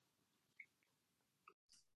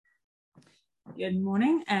Good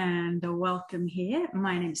morning and welcome here.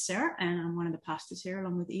 My name is Sarah and I'm one of the pastors here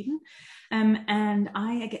along with Eden. And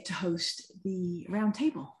I get to host the round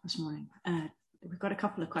table this morning. We've got a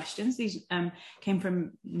couple of questions. These came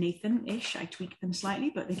from Nathan-ish. I tweaked them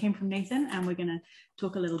slightly, but they came from Nathan, and we're going to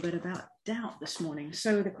talk a little bit about doubt this morning.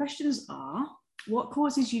 So the questions are, what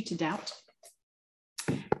causes you to doubt?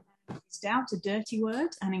 Is doubt a dirty word,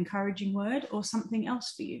 an encouraging word, or something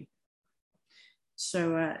else for you?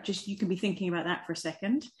 So just you can be thinking about that for a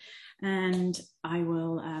second, and I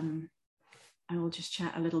will just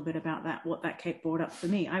chat a little bit about that, what that brought up for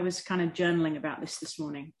me. I was kind of journaling about this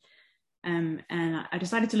morning, and I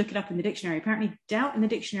decided to look it up in the dictionary. Apparently, doubt in the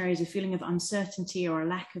dictionary is a feeling of uncertainty or a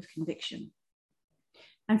lack of conviction.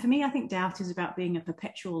 And for me, I think doubt is about being a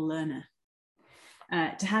perpetual learner,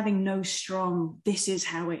 to having no strong, this is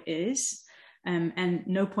how it is, and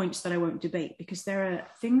no points that I won't debate, because there are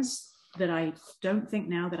things that I don't think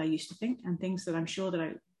now that I used to think, and things that I'm sure that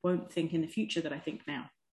I won't think in the future that I think now.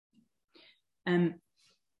 And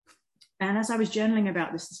as I was journaling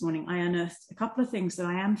about this morning, I unearthed a couple of things that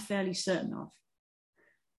I am fairly certain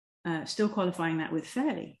of, still qualifying that with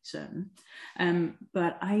fairly certain,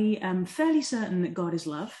 but I am fairly certain that God is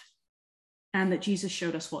love and that Jesus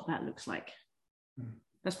showed us what that looks like.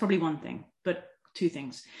 That's probably one thing, but two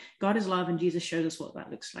things. God is love and Jesus showed us what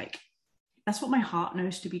that looks like. That's what my heart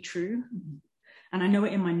knows to be true. And I know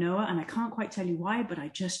it in my knower, and I can't quite tell you why, but I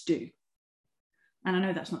just do. And I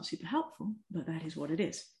know that's not super helpful, but that is what it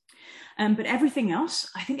is. But everything else,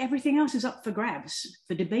 I think everything else is up for grabs,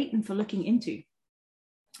 for debate and for looking into.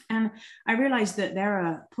 And I realized that there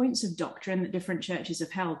are points of doctrine that different churches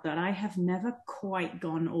have held that I have never quite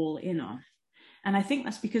gone all in on. And I think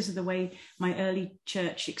that's because of the way my early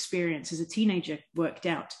church experience as a teenager worked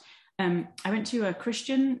out. I went to a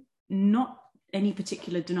Christian, not any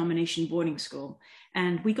particular denomination boarding school,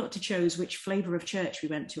 and we got to choose which flavor of church we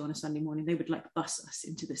went to on a Sunday morning. They would like bus us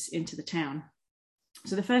into the town.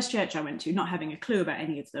 So the first church I went to, not having a clue about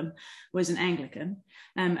any of them, was an Anglican,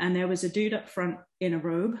 and there was a dude up front in a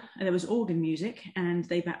robe, and there was organ music, and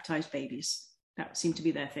they baptized babies. That seemed to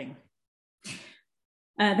be their thing.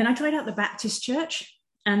 Then I tried out the Baptist church,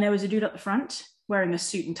 and there was a dude up the front wearing a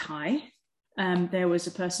suit and tie. There was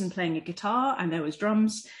a person playing a guitar, and there was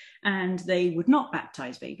drums, and they would not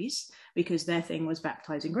baptize babies because their thing was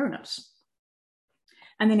baptizing grown-ups.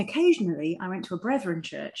 And then occasionally I went to a Brethren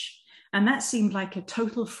church, and that seemed like a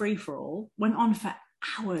total free-for-all, went on for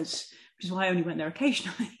hours, which is why I only went there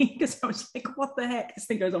occasionally, because I was like, what the heck? This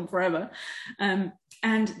thing goes on forever.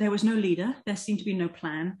 And there was no leader. There seemed to be no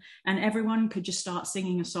plan. And everyone could just start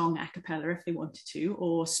singing a song a cappella if they wanted to,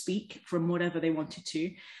 or speak from whatever they wanted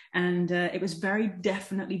to. And it was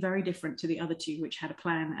definitely very different to the other two, which had a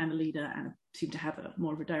plan and a leader and seemed to have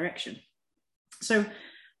more of a direction. So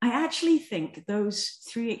I actually think those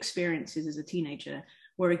three experiences as a teenager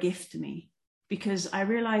were a gift to me, because I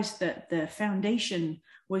realized that the foundation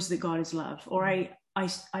was that God is love, or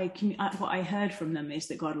what I heard from them is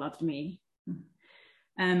that God loved me.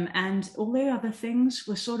 And all the other things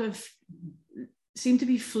were sort of seemed to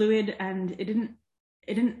be fluid, and it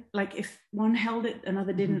didn't like if one held it,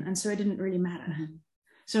 another didn't, and so it didn't really matter.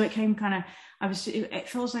 So it came kind of, it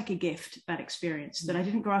feels like a gift, that experience, that I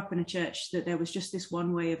didn't grow up in a church that there was just this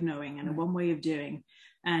one way of knowing and a one way of doing,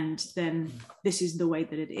 and then this is the way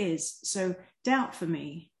that it is. So doubt for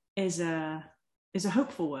me is a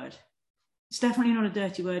hopeful word. It's definitely not a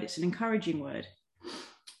dirty word. It's an encouraging word,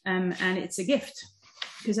 and it's a gift,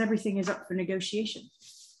 because everything is up for negotiation.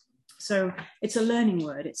 So it's a learning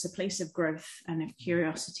word. It's a place of growth and of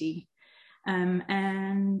curiosity,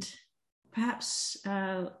 and perhaps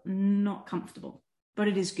not comfortable, but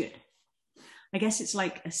it is good. I guess it's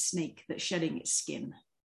like a snake that's shedding its skin.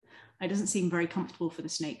 It doesn't seem very comfortable for the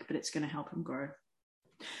snake, but it's going to help him grow.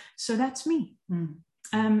 So that's me.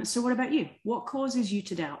 So what about you? What causes you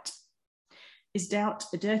to doubt? Is doubt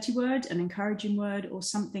a dirty word, an encouraging word, or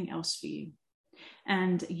something else for you?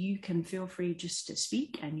 And you can feel free just to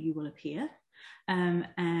speak and you will appear.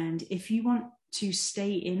 And if you want to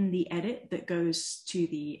stay in the edit that goes to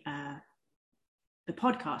the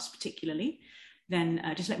podcast particularly, then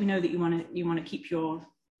just let me know that you want to keep your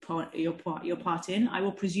part in. I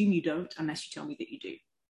will presume you don't, unless you tell me that you do.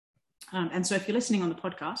 And so if you're listening on the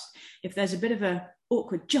podcast, if there's a bit of a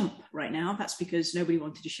awkward jump right now, that's because nobody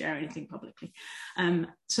wanted to share anything publicly.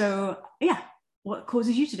 So yeah, what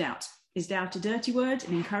causes you to doubt? Is doubt a dirty word,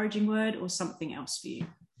 an encouraging word, or something else for you?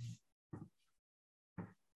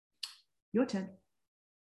 Your turn.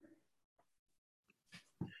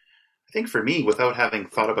 I think for me, without having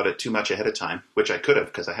thought about it too much ahead of time, which I could have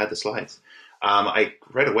because I had the slides, I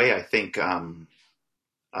right away I think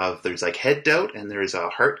of there's like head doubt and there's a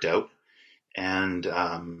heart doubt. And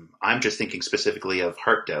I'm just thinking specifically of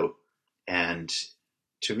heart doubt. And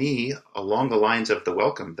to me, along the lines of the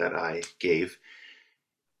welcome that I gave,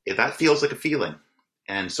 that feels like a feeling.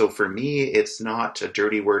 And so for me, it's not a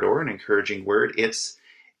dirty word or an encouraging word. It's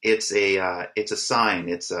a sign.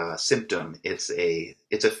 It's a symptom. It's a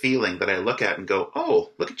feeling that I look at and go,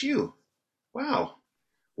 oh, look at you. Wow.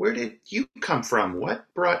 Where did you come from? What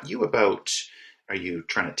brought you about? Are you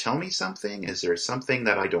trying to tell me something? Is there something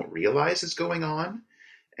that I don't realize is going on?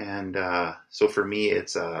 And so for me,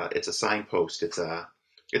 it's a signpost. It's a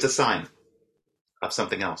sign of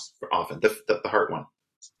something else. Often the heart one.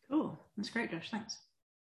 Cool. That's great, Josh. Thanks.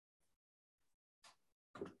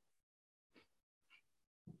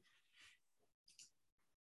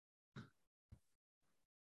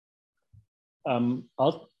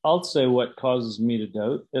 I'll say what causes me to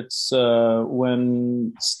doubt. It's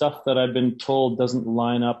when stuff that I've been told doesn't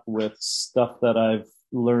line up with stuff that I've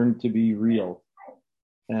learned to be real,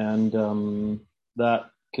 and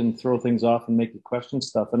that can throw things off and make you question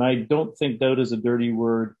stuff. And I don't think doubt is a dirty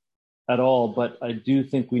word at all, but I do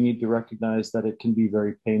think we need to recognize that it can be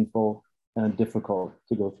very painful and difficult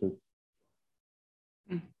to go through.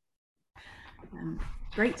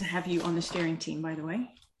 Great to have you on the steering team, by the way.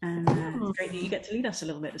 And it's great that you get to lead us a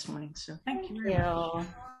little bit this morning. So thank you very much.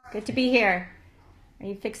 Good to be here. Are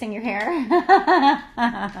you fixing your hair?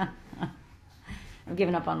 I've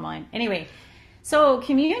given up on mine. Anyway, so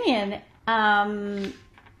communion.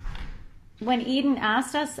 When Eden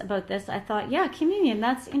asked us about this, I thought, yeah, communion,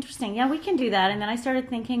 that's interesting. Yeah, we can do that. And then I started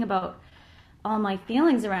thinking about all my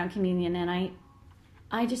feelings around communion. And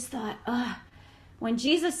I just thought, when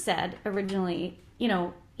Jesus said originally,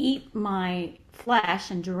 eat my flesh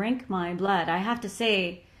and drink my blood, I have to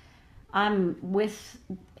say I'm with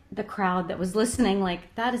the crowd that was listening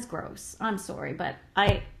like, that is gross. I'm sorry, but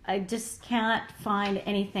I just can't find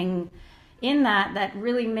anything in that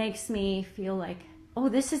really makes me feel like, oh,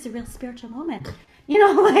 this is a real spiritual moment.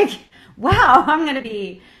 Like, wow, I'm going to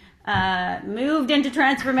be moved into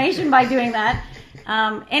transformation by doing that.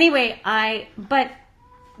 But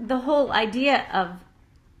the whole idea of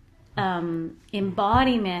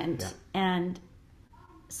embodiment and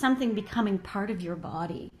something becoming part of your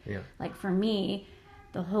body. Yeah. Like for me,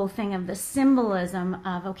 the whole thing of the symbolism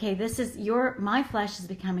of, okay, this is my flesh is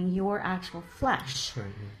becoming your actual flesh. Right,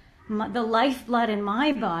 yeah. The lifeblood in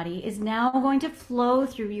my body is now going to flow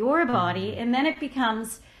through your body, and then it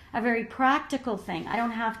becomes a very practical thing. I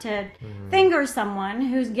don't have to finger someone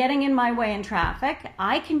who's getting in my way in traffic.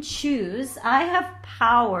 I can choose. I have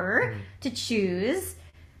power to choose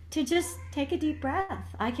to just take a deep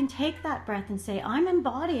breath. I can take that breath and say, I'm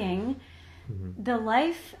embodying the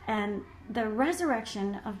life and the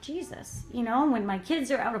resurrection of Jesus. When my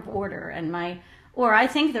kids are out of order or I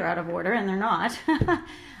think they're out of order and they're not,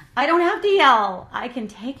 I don't have to yell. I can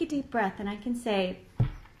take a deep breath and I can say,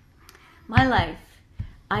 my life,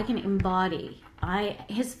 I can embody.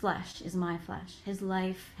 His flesh is my flesh. His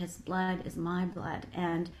life, his blood is my blood.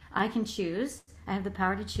 And I can choose. I have the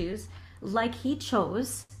power to choose, like he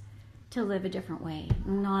chose, to live a different way,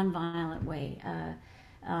 non-violent way,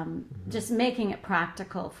 just making it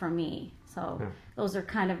practical for me. So those are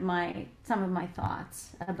kind of some of my thoughts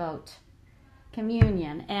about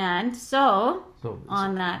communion. And so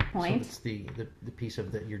on that point, so it's the piece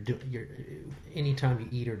of that you're anytime you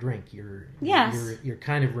eat or drink, you're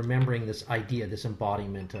kind of remembering this idea, this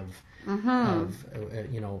embodiment of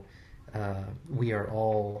we are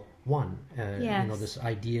all one. This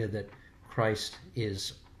idea that Christ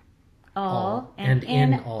is all and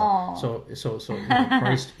in all. So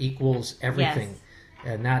Christ equals everything. Yes.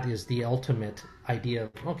 And that is the ultimate idea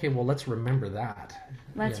of, okay, well, let's remember that.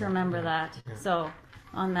 Let's remember that. Yeah. So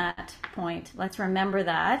on that point, let's remember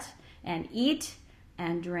that and eat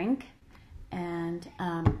and drink and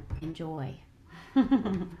enjoy.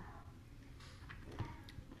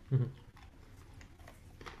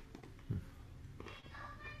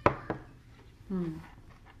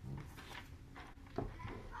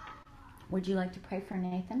 Would you like to pray for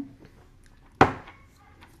Nathan?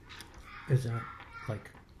 Is that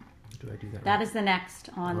do I do that? That right? Is the next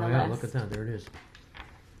on the list. Look at that. There it is.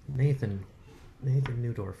 Nathan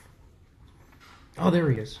Newdorf. Oh, there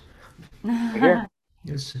he is. Right here.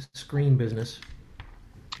 It's screen business.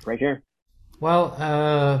 Right here.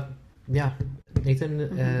 Well, Nathan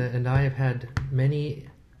and I have had many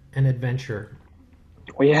an adventure.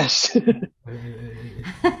 Oh, yes.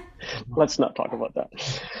 Let's not talk about that.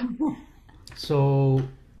 So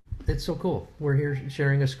it's so cool. We're here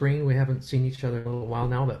sharing a screen. We haven't seen each other in a little while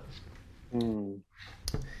now, but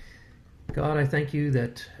God, I thank you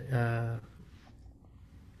that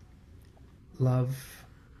love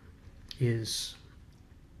is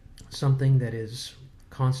something that is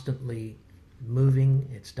constantly moving.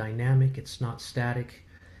 It's dynamic. It's not static.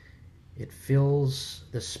 It fills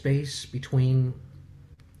the space between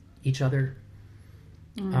each other.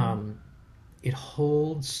 It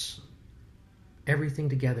holds everything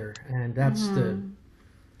together, and that's the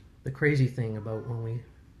crazy thing about when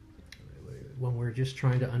we're just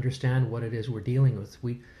trying to understand what it is we're dealing with.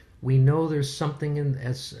 We know there's something in,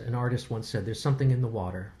 as an artist once said, there's something in the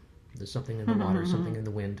water. There's something in the water, something in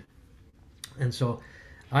the wind. And so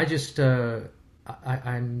I just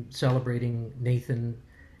I'm celebrating Nathan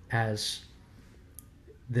as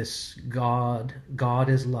this God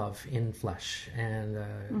is love in flesh, and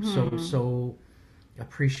so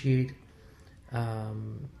appreciate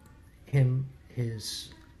him,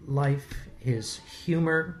 his life, his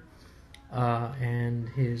humor, and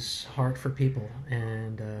his heart for people,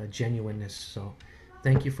 and genuineness. So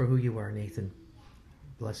thank you for who you are, Nathan.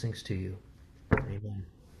 Blessings to you. Amen.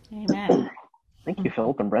 Amen. Thank you,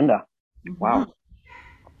 Philip and Brenda. Wow.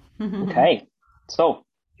 Okay, so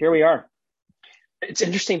here we are. It's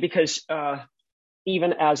interesting because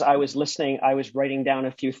even as I was listening, I was writing down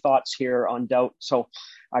a few thoughts here on doubt. So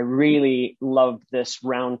I really loved this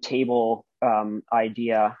round table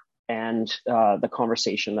idea and the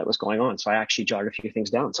conversation that was going on. So I actually jotted a few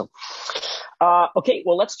things down. So, okay,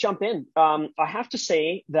 well, let's jump in. I have to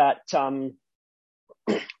say that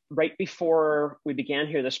right before we began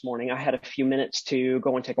here this morning, I had a few minutes to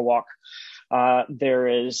go and take a walk. There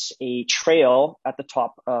is a trail at the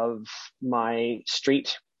top of my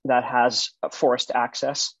street that has forest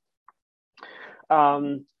access.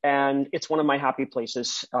 And it's one of my happy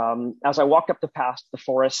places. As I walked up the past the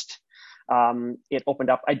forest, it opened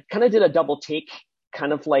up. I kind of did a double take,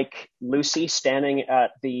 kind of like Lucy standing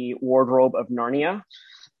at the wardrobe of Narnia.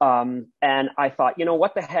 And I thought, you know,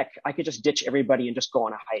 what the heck? I could just ditch everybody and just go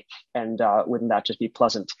on a hike. And wouldn't that just be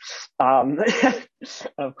pleasant?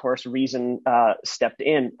 Of course, reason stepped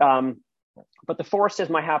in. But the forest is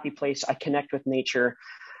my happy place. I connect with nature.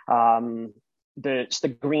 It's the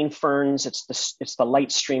green ferns. It's the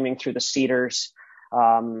light streaming through the cedars.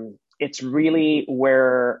 It's really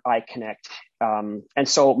where I connect. And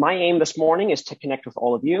so my aim this morning is to connect with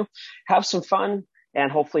all of you, have some fun, and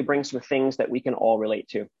hopefully bring some things that we can all relate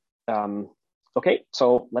to. Okay,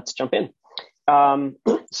 so let's jump in.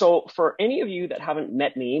 So for any of you that haven't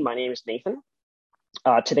met me, my name is Nathan.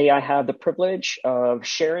 Today I have the privilege of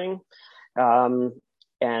sharing, and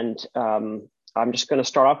I'm just going to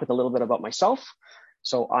start off with a little bit about myself.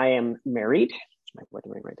 So I am married, my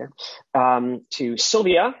wedding ring right there, to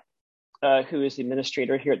Sylvia, who is the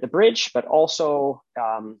administrator here at the Bridge, but also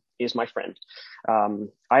is my friend.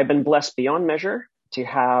 I've been blessed beyond measure to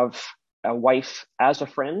have a wife as a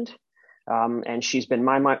friend, and she's been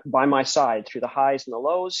by my side through the highs and the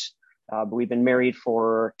lows. But we've been married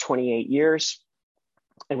for 28 years,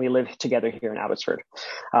 and we live together here in Abbotsford.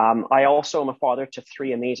 I also am a father to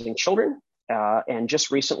 3 amazing children, and just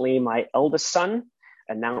recently my eldest son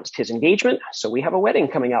announced his engagement, so we have a wedding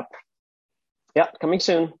coming up. Yeah, coming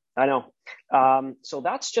soon. I know. So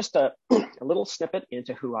that's just a little snippet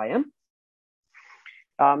into who I am.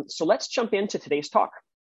 So let's jump into today's talk.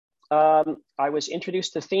 I was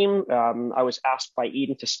introduced to the theme. I was asked by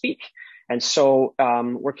Eden to speak. And so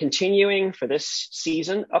we're continuing for this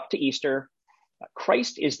season up to Easter.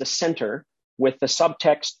 Christ is the center, with the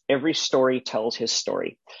subtext, every story tells his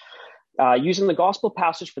story. Using the gospel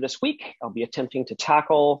passage for this week, I'll be attempting to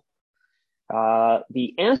tackle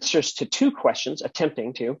the answers to 2 questions,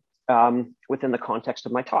 within the context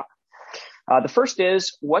of my talk. The first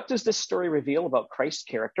is, what does this story reveal about Christ's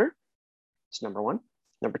character? It's number 1.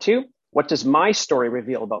 Number 2, what does my story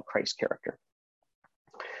reveal about Christ's character?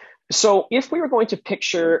 So if we were going to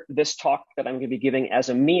picture this talk that I'm going to be giving as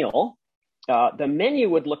a meal, the menu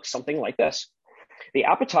would look something like this. The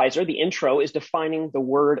appetizer, the intro, is defining the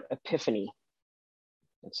word epiphany.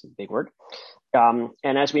 That's a big word. And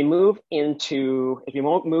as we move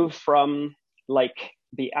from like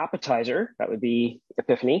the appetizer, that would be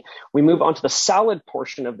epiphany, we move on to the salad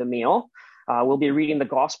portion of the meal. We'll be reading the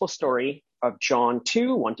gospel story of John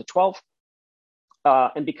 2, 1 to 12.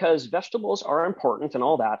 And because vegetables are important and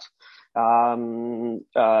all that,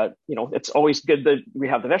 it's always good that we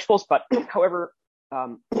have the vegetables. But however,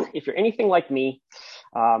 if you're anything like me,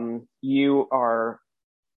 you are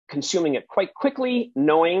consuming it quite quickly,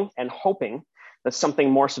 knowing and hoping that something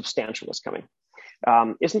more substantial is coming.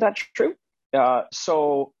 Isn't that true?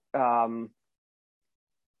 So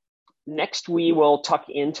next we will tuck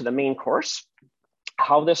into the main course,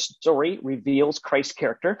 how this story reveals Christ's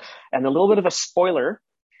character. And a little bit of a spoiler,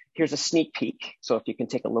 here's a sneak peek. So if you can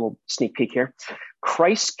take a little sneak peek here.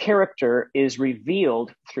 Christ's character is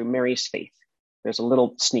revealed through Mary's faith. There's a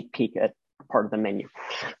little sneak peek at part of the menu.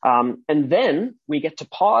 And then we get to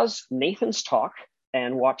pause Nathan's talk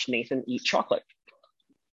and watch Nathan eat chocolate.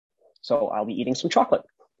 So I'll be eating some chocolate.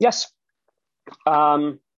 Yes.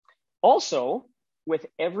 Also, with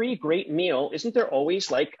every great meal, isn't there always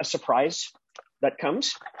like a surprise that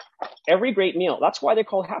comes? Every great meal. That's why they're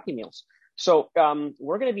called Happy Meals. So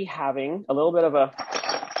we're going to be having a little bit of a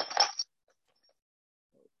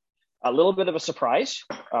surprise.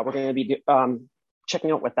 We're going to be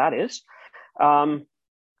checking out what that is. And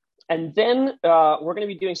then we're going to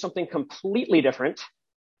be doing something completely different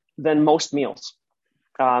than most meals.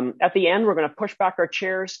 At the end, we're going to push back our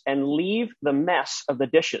chairs and leave the mess of the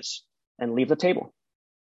dishes and leave the table.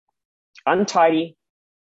 Untidy,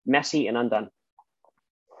 messy, and undone.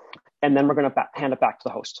 And then we're going to hand it back to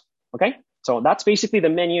the host. Okay? So that's basically the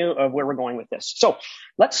menu of where we're going with this. So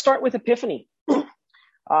let's start with Epiphany.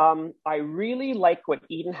 I really like what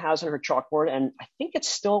Eden has on her chalkboard, and I think it's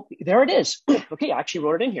still, there it is. Okay, I actually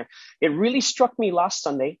wrote it in here. It really struck me last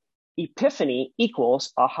Sunday. Epiphany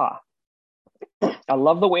equals aha. I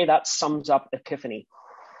love the way that sums up Epiphany.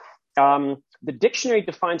 The dictionary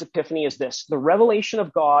defines Epiphany as this: the revelation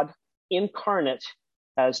of God incarnate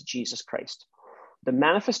as Jesus Christ, the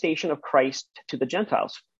manifestation of Christ to the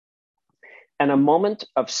Gentiles, and a moment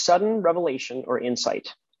of sudden revelation or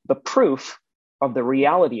insight, the proof of the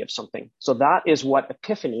reality of something. So that is what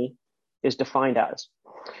Epiphany is defined as.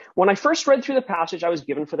 When I first read through the passage I was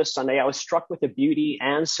given for this Sunday, I was struck with the beauty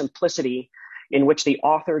and simplicity in which the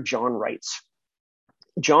author John writes.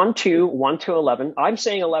 John 2, 1 to 11. I'm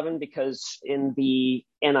saying 11 because in the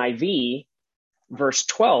NIV, verse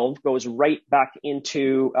 12 goes right back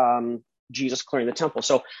into Jesus clearing the temple.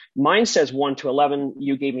 So mine says 1 to 11.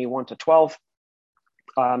 You gave me 1 to 12.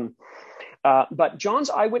 But John's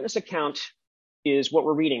eyewitness account is what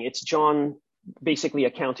we're reading. It's John basically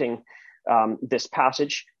accounting this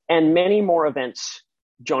passage and many more events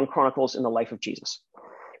John chronicles in the life of Jesus.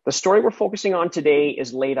 The story we're focusing on today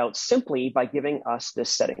is laid out simply by giving us this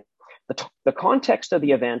setting, the context of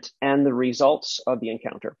the event and the results of the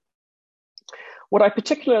encounter. What I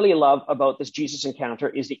particularly love about this Jesus encounter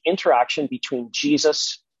is the interaction between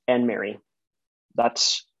Jesus and Mary.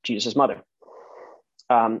 That's Jesus' mother.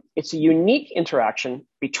 It's a unique interaction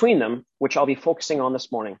between them, which I'll be focusing on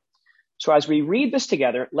this morning. So as we read this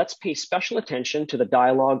together, let's pay special attention to the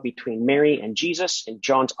dialogue between Mary and Jesus in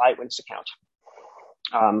John's eyewitness account.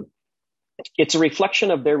 It's a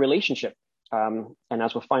reflection of their relationship. And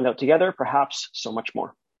as we'll find out together, perhaps so much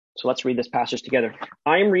more. So let's read this passage together.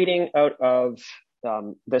 I'm reading out of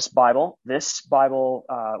this Bible. This Bible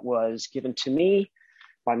was given to me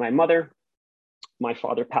by my mother. My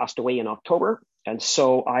father passed away in October. And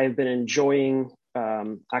so I've been enjoying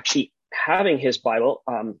actually having his Bible.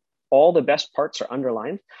 All the best parts are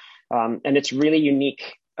underlined. And it's really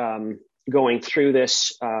unique going through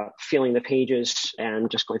this, feeling the pages and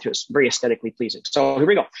just going through it. It's very aesthetically pleasing. So here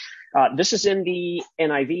we go. This is in the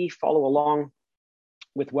NIV. Follow along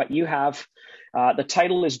with what you have. The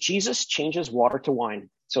title is Jesus Changes Water to Wine.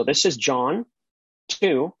 So this is John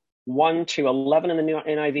 2, 1 to 11 in the new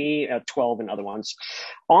NIV, 12 in other ones.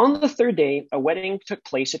 On the third day, a wedding took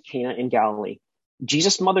place at Cana in Galilee.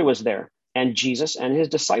 Jesus' mother was there, and Jesus and his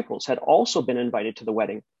disciples had also been invited to the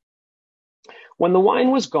wedding. When the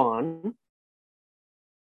wine was gone,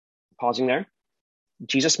 pausing there,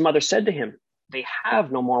 Jesus' mother said to him, "They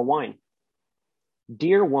have no more wine."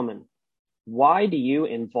 "Dear woman, why do you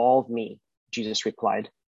involve me?" Jesus replied,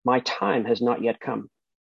 "My time has not yet come."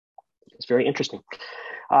 It's very interesting.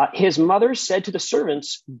 His mother said to the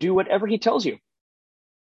servants, "Do whatever he tells you."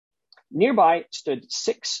 Nearby stood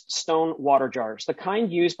 6 stone water jars, the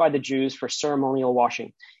kind used by the Jews for ceremonial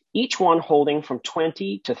washing, each one holding from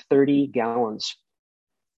 20 to 30 gallons.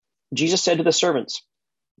 Jesus said to the servants,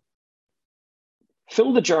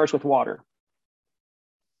 "Fill the jars with water."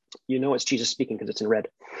 You know it's Jesus speaking because it's in red.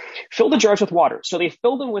 "Fill the jars with water." So they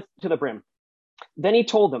filled them to the brim. Then he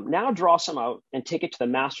told them, "Now draw some out and take it to the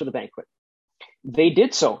master of the banquet." They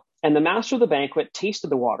did so, and the master of the banquet tasted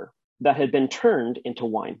the water that had been turned into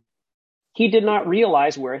wine. He did not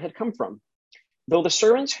realize where it had come from, though the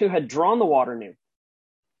servants who had drawn the water knew.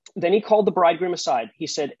 Then he called the bridegroom aside. He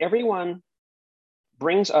said, "Everyone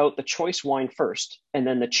brings out the choice wine first, and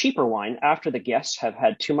then the cheaper wine after the guests have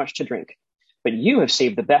had too much to drink. But you have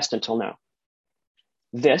saved the best until now."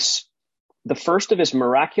 This, the first of his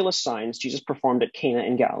miraculous signs Jesus performed at Cana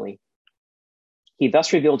in Galilee. He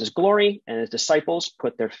thus revealed his glory, and his disciples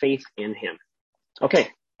put their faith in him.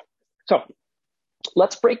 Okay, so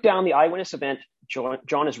let's break down the eyewitness event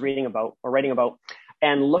John is writing about,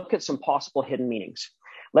 and look at some possible hidden meanings.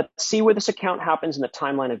 Let's see where this account happens in the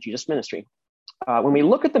timeline of Jesus' ministry. When we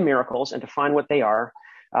look at the miracles and define what they are,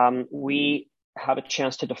 we have a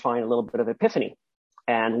chance to define a little bit of epiphany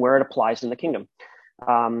and where it applies in the kingdom.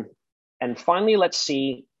 And finally, let's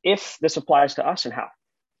see if this applies to us and how.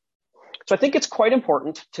 So I think it's quite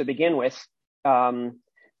important to begin with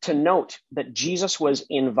to note that Jesus was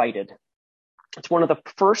invited. It's one of the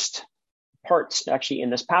first parts actually in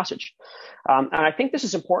this passage. And I think this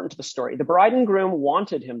is important to the story. The bride and groom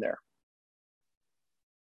wanted him there.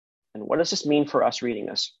 And what does this mean for us reading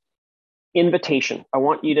this? Invitation. I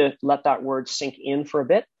want you to let that word sink in for a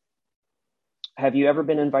bit. Have you ever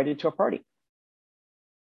been invited to a party?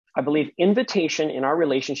 I believe invitation in our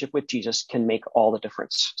relationship with Jesus can make all the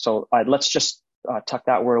difference. So let's just tuck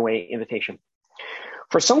that word away, invitation.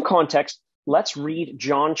 For some context, let's read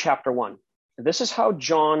John chapter 1. This is how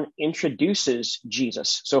John introduces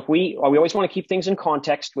Jesus. So if we always want to keep things in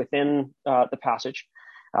context within the passage.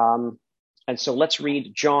 And so let's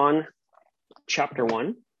read John chapter 1.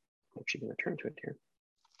 I'm actually going to turn to it here.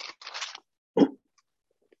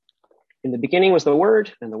 In the beginning was the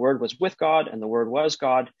Word, and the Word was with God, and the Word was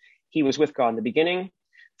God. He was with God in the beginning.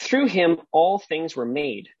 Through him, all things were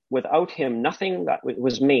made. Without him, nothing that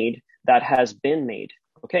was made that has been made.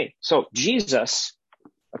 Okay, so Jesus,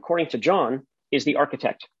 according to John, is the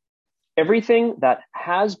architect. Everything that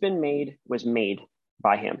has been made was made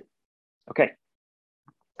by him. Okay.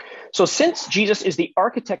 So since Jesus is the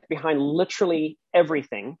architect behind literally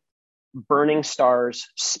everything, burning stars,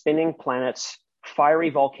 spinning planets, fiery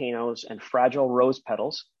volcanoes, and fragile rose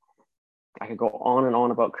petals, I could go on and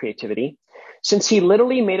on about creativity. Since he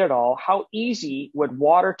literally made it all, how easy would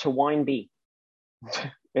water to wine be?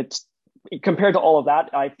 It's compared to all of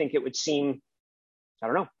that, I think it would seem, I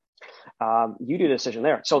don't know. You do the decision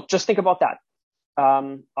there. So just think about that.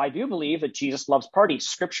 I do believe that Jesus loves parties.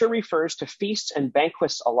 Scripture refers to feasts and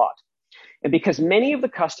banquets a lot. And because many of the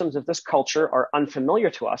customs of this culture are unfamiliar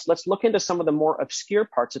to us, let's look into some of the more obscure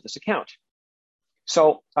parts of this account.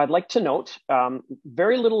 So I'd like to note,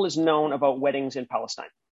 very little is known about weddings in Palestine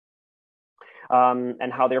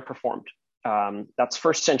and how they're performed. That's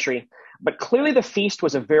first century. But clearly the feast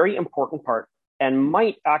was a very important part and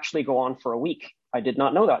might actually go on for a week. I did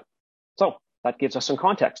not know that. So that gives us some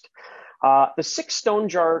context. The 6 stone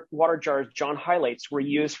water jars John highlights were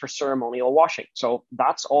used for ceremonial washing. So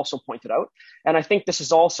that's also pointed out. And I think this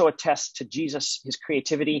is also a test to Jesus, his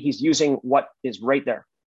creativity. He's using what is right there.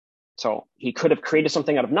 So he could have created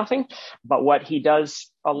something out of nothing, but what he does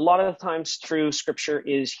a lot of the times through scripture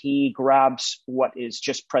is he grabs what is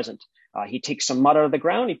just present. He takes some mud out of the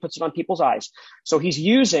ground, he puts it on people's eyes. So he's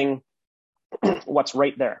using what's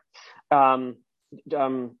right there. So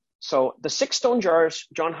the 6 stone jars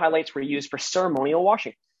John highlights were used for ceremonial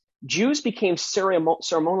washing. Jews became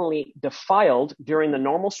ceremonially defiled during the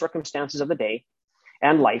normal circumstances of the day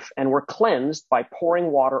and life and were cleansed by pouring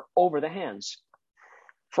water over the hands.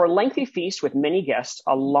 For a lengthy feast with many guests,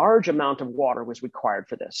 a large amount of water was required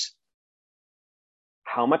for this.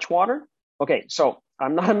 How much water? Okay, so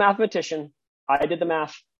I'm not a mathematician. I did the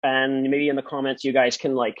math, and maybe in the comments you guys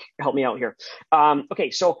can help me out here.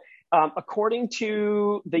 According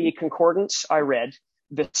to the concordance I read,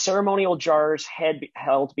 the ceremonial jars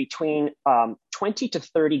held between 20 to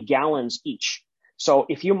 30 gallons each. So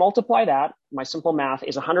if you multiply that, my simple math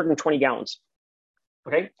is 120 gallons.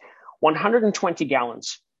 Okay. 120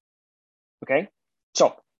 gallons. Okay.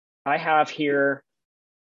 So I have here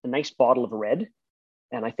a nice bottle of red.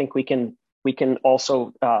 And I think we can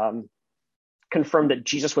also confirm that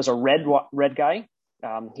Jesus was a red guy.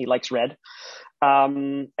 He likes red.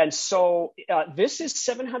 And so this is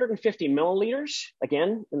 750 milliliters.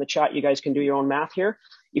 Again, in the chat, you guys can do your own math here.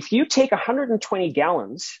 If you take 120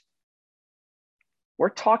 gallons, we're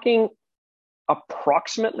talking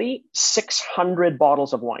approximately 600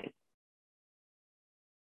 bottles of wine.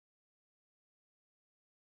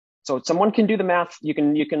 So someone can do the math. You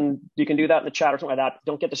can do that in the chat or something like that.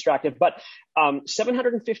 Don't get distracted. But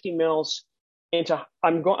 750 mils into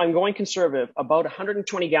I'm going conservative. About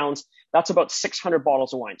 120 gallons. That's about 600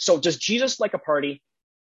 bottles of wine. So does Jesus like a party?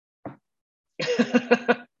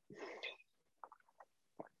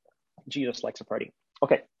 Jesus likes a party.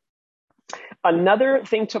 Okay. Another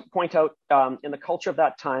thing to point out in the culture of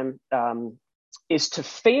that time is to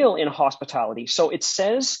fail in hospitality. So it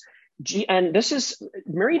says. And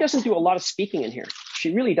Mary doesn't do a lot of speaking in here.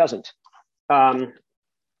 She really doesn't.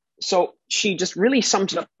 So she just really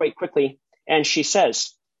sums it up quite quickly. And she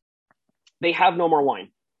says, they have no more wine.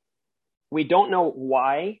 We don't know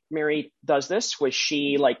why Mary does this. Was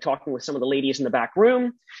she talking with some of the ladies in the back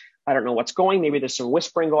room? I don't know what's going. Maybe there's some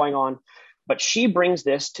whispering going on, but she brings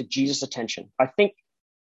this to Jesus' attention. I think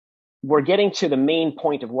we're getting to the main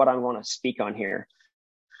point of what I want to speak on here.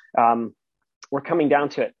 We're coming down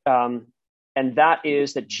to it. And that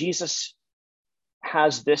is that Jesus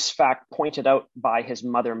has this fact pointed out by his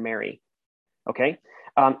mother, Mary. Okay.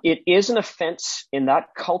 It is an offense in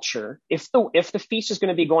that culture. If the feast is going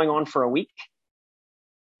to be going on for a week,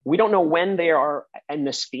 we don't know when they are in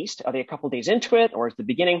this feast. Are they a couple of days into it, or is the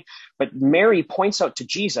beginning? But Mary points out to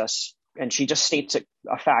Jesus, and she just states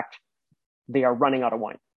a fact: they are running out of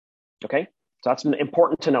wine. Okay, so that's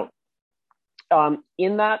important to note.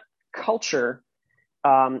 In that culture,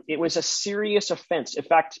 it was a serious offense. In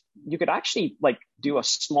fact, you could actually do a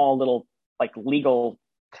small little legal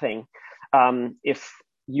thing if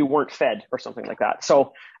you weren't fed or something like that.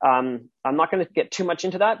 So I'm not going to get too much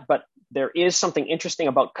into that, but there is something interesting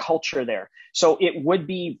about culture there. So it would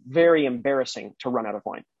be very embarrassing to run out of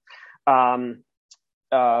wine.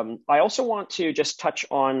 I also want to just touch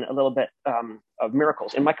on a little bit of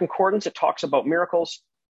miracles. In my concordance, it talks about miracles.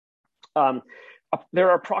 There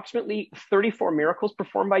are approximately 34 miracles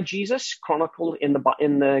performed by Jesus, chronicled in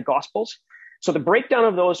the Gospels. So the breakdown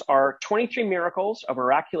of those are 23 miracles of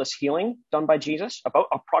miraculous healing done by Jesus, about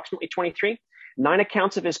approximately 23. 9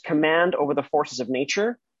 accounts of his command over the forces of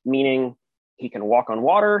nature, meaning he can walk on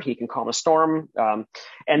water, he can calm a storm,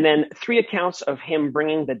 and then 3 accounts of him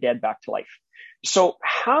bringing the dead back to life. So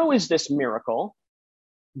how is this miracle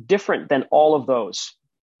different than all of those?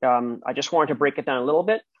 I just wanted to break it down a little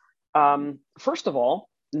bit. First of all,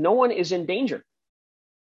 no one is in danger.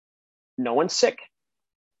 No one's sick.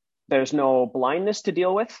 There's no blindness to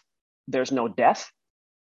deal with. There's no death.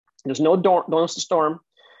 There's no storm.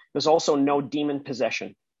 There's also no demon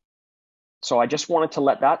possession. So I just wanted to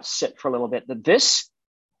let that sit for a little bit. That this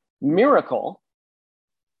miracle,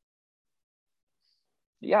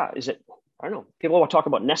 is it? I don't know. People will talk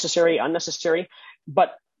about necessary, unnecessary,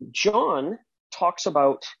 but John talks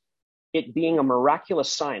about it being a miraculous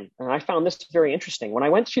sign. And I found this very interesting. When I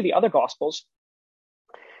went through the other Gospels,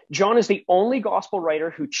 John is the only Gospel writer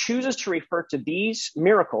who chooses to refer to these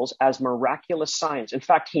miracles as miraculous signs. In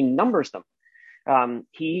fact, he numbers them.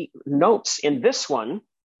 He notes in this one,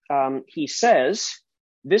 he says,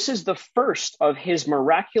 this is the first of his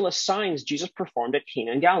miraculous signs Jesus performed at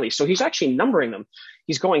Cana in Galilee. So he's actually numbering them.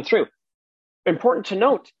 He's going through. Important to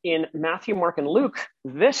note, in Matthew, Mark, and Luke,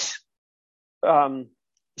 this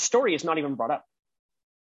story is not even brought up.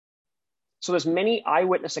 So there's many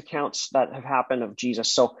eyewitness accounts that have happened of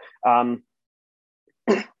Jesus. So I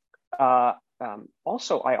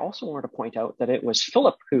also wanted to point out that it was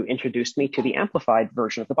Philip who introduced me to the Amplified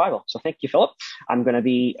version of the Bible. So thank you, Philip. I'm going to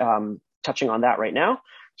be touching on that right now.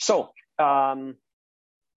 So John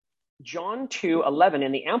 2:11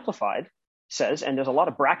 in the Amplified says, and there's a lot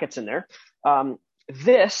of brackets in there,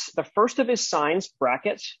 the first of his signs,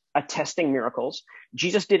 brackets, attesting miracles,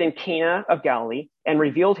 Jesus did in Cana of Galilee and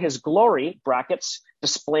revealed his glory, brackets,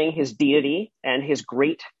 displaying his deity and his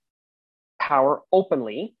great power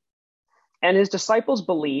openly. And his disciples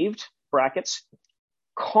believed, brackets,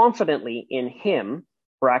 confidently in him,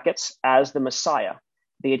 brackets, as the Messiah.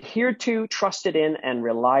 They adhered to, trusted in, and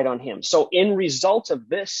relied on him. So in result of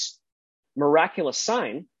this miraculous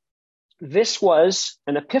sign, this was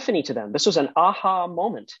an epiphany to them. This was an aha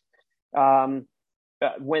moment.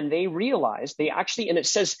 When they realized, they actually, and it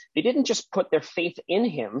says they didn't just put their faith in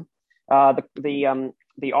him.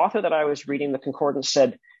 The author that I was reading, the concordance,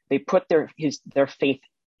 said they put their faith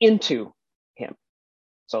into him.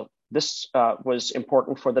 So this was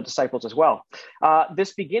important for the disciples as well.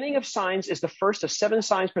 This beginning of signs is the first of 7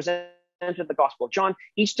 signs presented in the Gospel of John,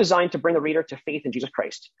 each designed to bring the reader to faith in Jesus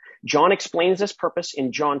Christ. John explains this purpose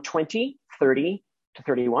in John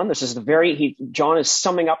 20:30-31. This is John is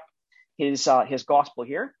summing up his gospel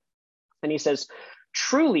here. And he says,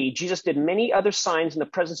 truly, Jesus did many other signs in the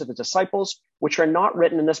presence of his disciples, which are not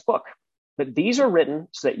written in this book. But these are written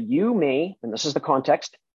so that you may, and this is the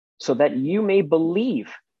context, so that you may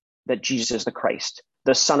believe that Jesus is the Christ,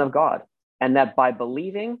 the Son of God, and that by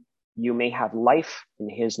believing, you may have life in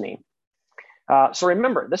his name. So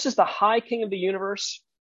remember, this is the high king of the universe.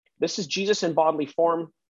 This is Jesus in bodily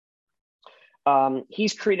form.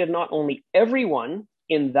 He's created not only everyone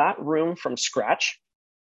in that room from scratch,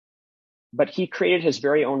 but he created his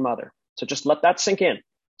very own mother. So just let that sink in.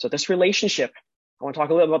 So this relationship, I want to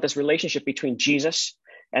talk a little about this relationship between Jesus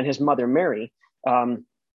and his mother, Mary.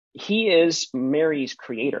 He is Mary's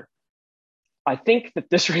creator. I think that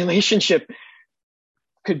this relationship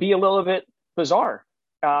could be a little bit bizarre.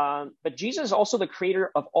 But Jesus is also the creator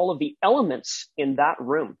of all of the elements in that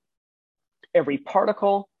room. Every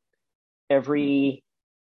particle, every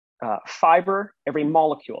fiber, every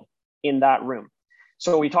molecule in that room.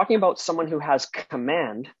 So we're talking about someone who has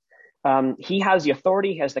command. He has the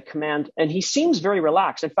authority, he has the command, and he seems very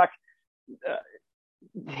relaxed. In fact,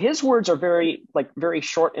 his words are very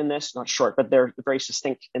short in this, not short, but they're very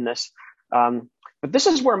succinct in this. But this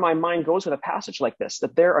is where my mind goes with a passage like this,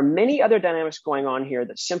 that there are many other dynamics going on here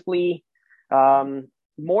that simply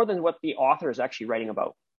more than what the author is actually writing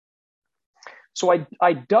about. So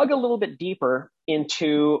I dug a little bit deeper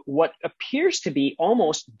into what appears to be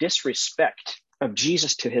almost disrespect of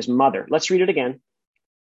Jesus to his mother. Let's read it again.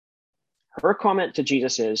 Her comment to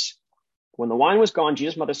Jesus is, when the wine was gone,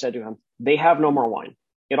 Jesus' mother said to him, "They have no more wine."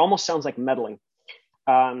 It almost sounds like meddling.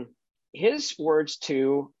 His words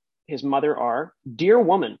to his mother are, "Dear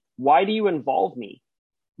woman, why do you involve me?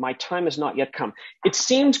 My time has not yet come." It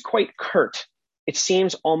seems quite curt. It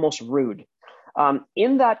seems almost rude.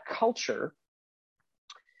 In that culture,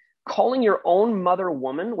 calling your own mother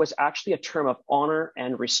woman was actually a term of honor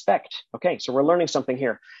and respect. Okay, so we're learning something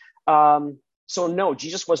here. So no,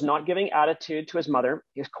 Jesus was not giving attitude to his mother.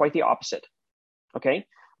 He was quite the opposite. Okay,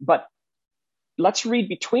 but let's read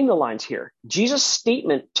between the lines here. Jesus'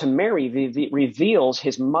 statement to Mary reveals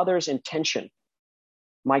his mother's intention.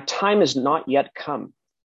 My time has not yet come.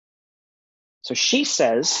 So she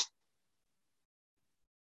says,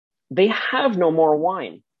 they have no more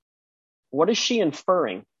wine. What is she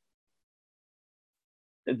inferring?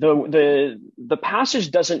 The passage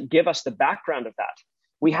doesn't give us the background of that.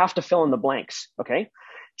 We have to fill in the blanks, okay?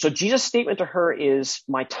 So Jesus' statement to her is,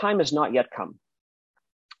 my time has not yet come.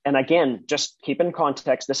 And again, just keep in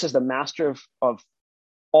context, this is the master of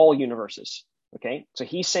all universes, okay? So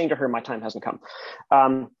he's saying to her, my time hasn't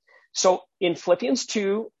come. So in Philippians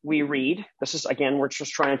 2, we read, this is, again, we're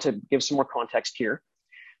just trying to give some more context here.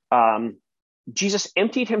 Jesus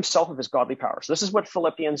emptied himself of his godly power. So this is what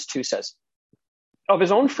Philippians 2 says. Of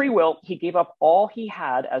his own free will, he gave up all he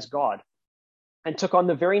had as God and took on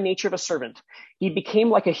the very nature of a servant. He became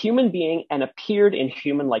like a human being and appeared in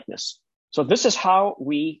human likeness. So this is how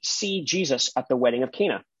we see Jesus at the wedding of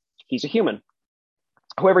Cana. He's a human.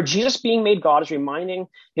 However, Jesus being made God is reminding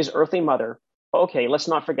his earthly mother, okay, let's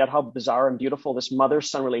not forget how bizarre and beautiful this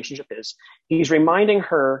mother-son relationship is. He's reminding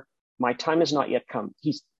her, my time has not yet come.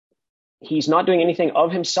 He's not doing anything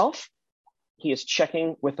of himself. He is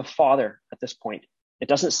checking with the Father at this point. It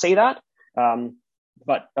doesn't say that,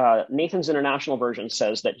 but Nathan's International Version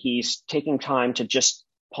says that he's taking time to just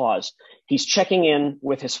pause. He's checking in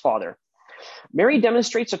with his Father. Mary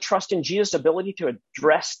demonstrates a trust in Jesus' ability to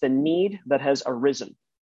address the need that has arisen.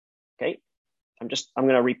 Okay, I'm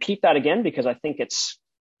going to repeat that again because I think it's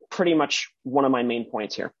pretty much one of my main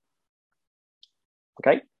points here.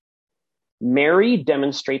 Okay, Mary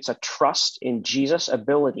demonstrates a trust in Jesus'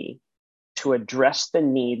 ability to address the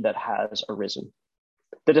need that has arisen.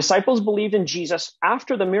 The disciples believed in Jesus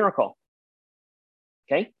after the miracle.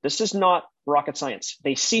 Okay, this is not rocket science.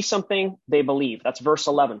 They see something, they believe. That's verse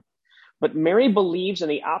 11. But Mary believes in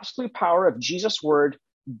the absolute power of Jesus' word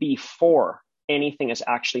before anything has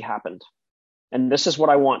actually happened. And this is what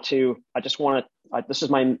I want to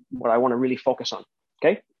really focus on.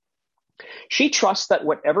 Okay. She trusts that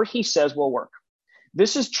whatever he says will work.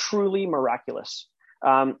 This is truly miraculous.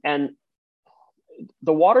 And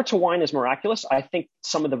the water to wine is miraculous. I think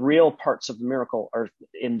some of the real parts of the miracle are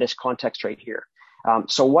in this context right here.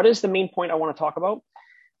 So what is the main point I want to talk about?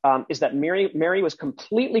 Is that Mary was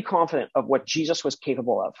completely confident of what Jesus was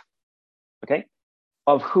capable of, okay,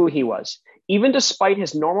 of who he was. Even despite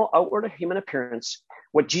his normal outward human appearance,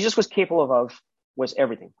 what Jesus was capable of was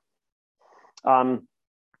everything.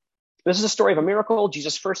 This is a story of a miracle,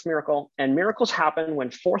 Jesus' first miracle, and miracles happen when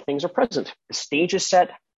four things are present. The stage is set,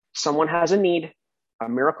 someone has a need, a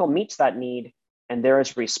miracle meets that need, and there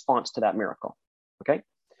is a response to that miracle, okay?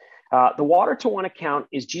 The water to wine account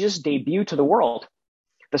is Jesus' debut to the world.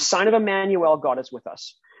 The sign of Emmanuel, God is with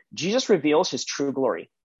us. Jesus reveals his true glory.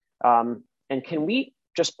 And can we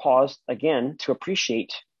just pause again to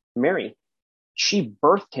appreciate Mary? She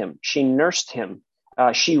birthed him. She nursed him.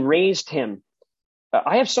 She raised him.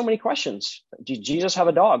 I have so many questions. Did Jesus have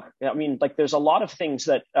a dog? I mean, like there's a lot of things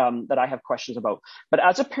that I have questions about. But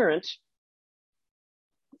as a parent,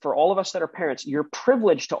 for all of us that are parents, you're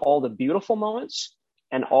privileged to all the beautiful moments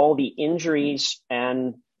and all the injuries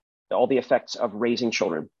and all the effects of raising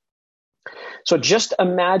children. So just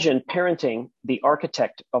imagine parenting the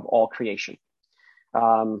architect of all creation.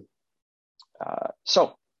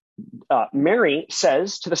 Mary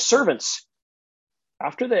says to the servants,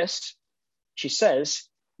 after this, she says,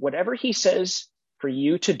 whatever he says for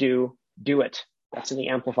you to do, do it. That's in the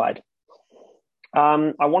Amplified.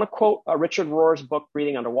 I want to quote Richard Rohr's book,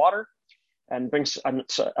 Breathing Underwater. and brings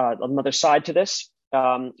another side to this.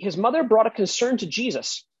 His mother brought a concern to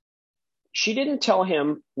Jesus. She didn't tell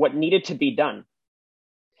him what needed to be done.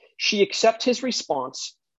 She accepts his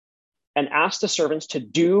response and asks the servants to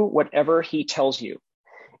do whatever he tells you.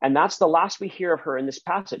 And that's the last we hear of her in this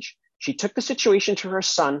passage. She took the situation to her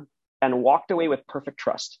son and walked away with perfect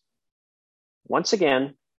trust. Once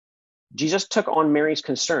again, Jesus took on Mary's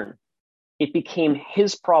concern. It became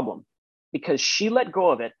his problem because she let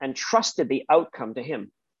go of it and trusted the outcome to him.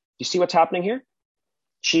 Do you see what's happening here?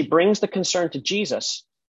 She brings the concern to Jesus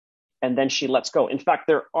and then she lets go. In fact,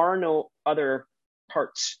 there are no other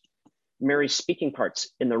parts, Mary's speaking parts,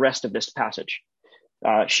 in the rest of this passage.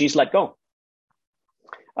 She's let go.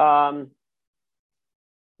 Mary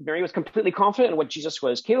was completely confident in what Jesus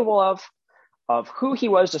was capable of who he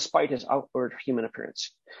was despite his outward human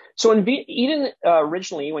appearance. So in Eden,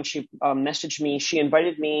 originally, when she messaged me, she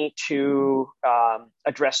invited me to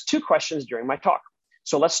address 2 questions during my talk.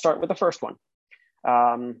 So let's start with the first one.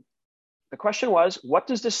 The question was, what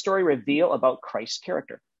does this story reveal about Christ's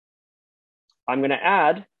character? I'm going to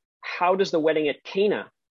add, how does the wedding at Cana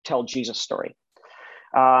tell Jesus' story?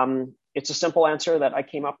 It's a simple answer that I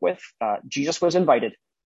came up with. Jesus was invited.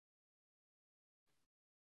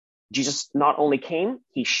 Jesus not only came,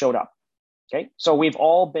 he showed up. Okay, so we've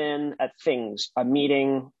all been at things, a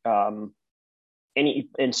meeting,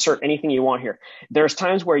 insert anything you want here. There's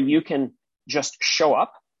times where you can just show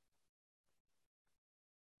up,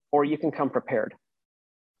 or you can come prepared,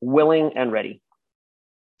 willing and ready.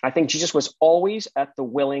 I think Jesus was always at the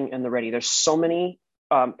willing and the ready. There's so many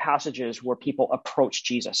passages where people approach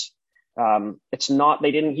Jesus. He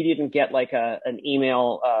didn't get like an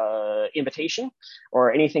email invitation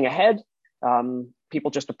or anything ahead.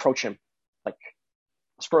 People just approach him, like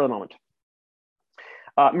spur of the moment.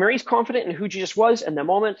 Mary's confident in who Jesus was in the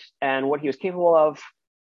moment and what he was capable of.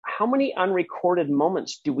 How many unrecorded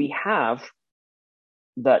moments do we have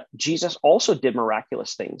that Jesus also did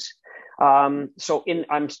miraculous things? The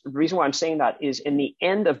reason why I'm saying that is in the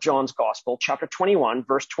end of John's Gospel, chapter 21,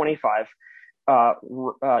 verse 25,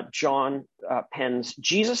 John pens,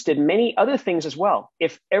 Jesus did many other things as well.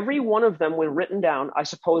 If every one of them were written down, I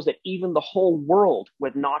suppose that even the whole world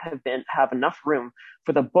would not have enough room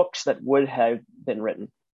for the books that would have been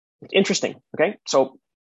written. It's interesting. Okay. So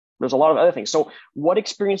there's a lot of other things. So what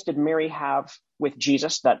experience did Mary have with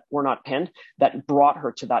Jesus that were not penned that brought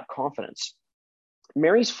her to that confidence?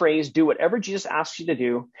 Mary's phrase, do whatever Jesus asks you to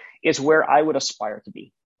do, is where I would aspire to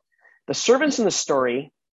be. The servants in the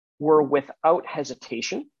story were without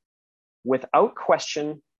hesitation, without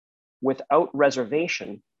question, without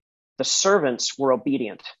reservation. The servants were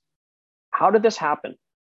obedient. How did this happen?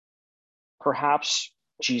 Perhaps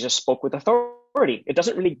Jesus spoke with authority. It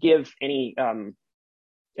doesn't really give any,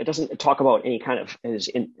 it doesn't talk about any kind of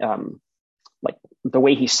like the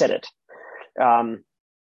way he said it.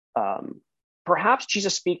 Perhaps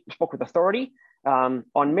Jesus spoke with authority.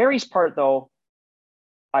 On Mary's part, though,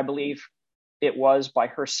 I believe it was by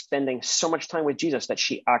her spending so much time with Jesus that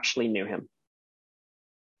she actually knew him.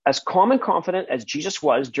 As calm and confident as Jesus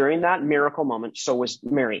was during that miracle moment, so was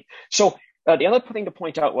Mary. So the other thing to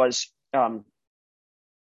point out was, at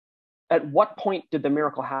what point did the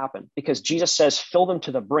miracle happen? Because Jesus says, fill them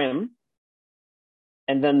to the brim.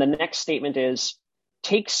 And then the next statement is,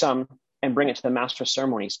 take some and bring it to the master of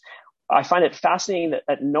ceremonies. I find it fascinating that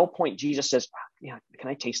at no point Jesus says, yeah, can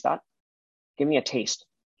I taste that? Give me a taste.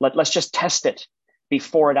 Let's just test it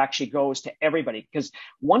before it actually goes to everybody. Because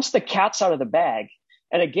once the cat's out of the bag,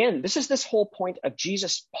 and again, this is this whole point of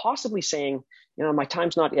Jesus possibly saying, my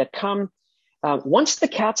time's not yet come. Once the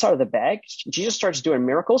cat's out of the bag, Jesus starts doing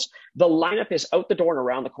miracles. The lineup is out the door and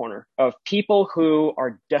around the corner of people who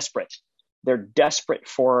are desperate. They're desperate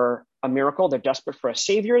for a miracle. They're desperate for a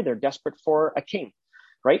savior. They're desperate for a king,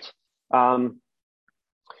 right?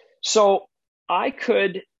 So I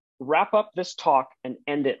could wrap up this talk and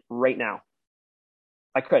end it right now.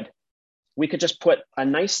 I could. We could just put a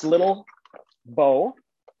nice little bow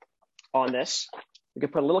on this. We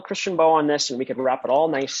could put a little Christian bow on this and we could wrap it all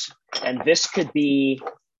nice. And this could be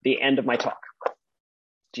the end of my talk.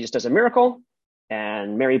 Jesus does a miracle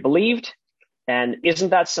and Mary believed. And isn't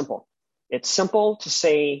that simple? It's simple to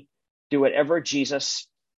say, do whatever Jesus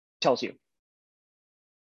tells you.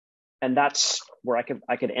 And that's where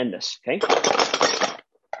I could end this. Okay.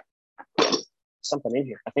 Something in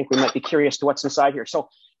here. I think we might be curious to what's inside here. So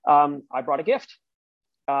I brought a gift.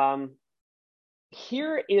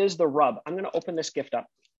 Here is the rub. I'm going to open this gift up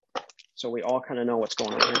so we all kind of know what's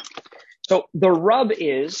going on here. So the rub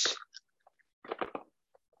is,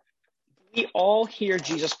 we all hear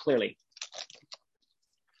Jesus clearly.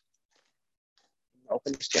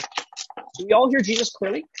 Open this gift. Do we all hear Jesus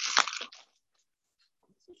clearly?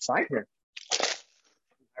 Side here.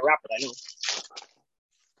 I wrap it, I know.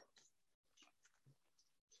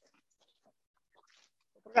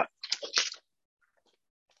 Open it up.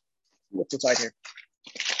 What's inside here?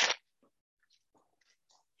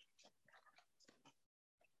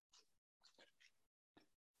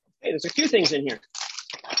 Okay, there's a few things in here.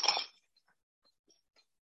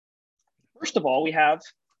 First of all, we have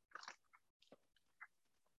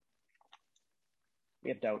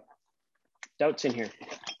doubt. Doubt's in here.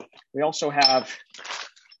 We also have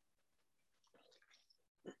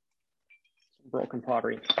broken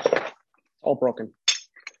pottery. All broken.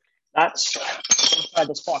 That's inside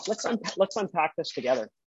this box. Let's unpack this together.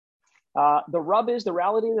 The rub is the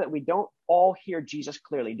reality that we don't all hear Jesus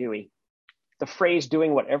clearly, do we? The phrase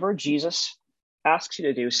doing whatever Jesus asks you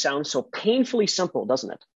to do sounds so painfully simple,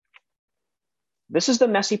 doesn't it? This is the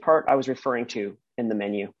messy part I was referring to in the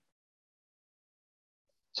menu.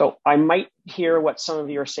 So I might hear what some of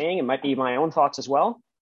you are saying. It might be my own thoughts as well.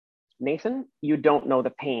 Nathan, you don't know the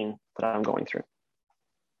pain that I'm going through.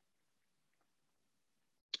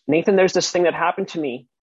 Nathan, there's this thing that happened to me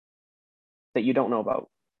that you don't know about.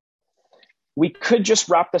 We could just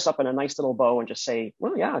wrap this up in a nice little bow and just say,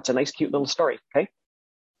 well, yeah, it's a nice, cute little story, okay?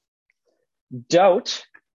 Doubt,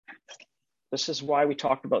 this is why we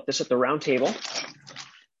talked about this at the round table.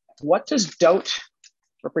 What does doubt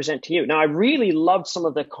represent to you? Now, I really loved some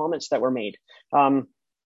of the comments that were made.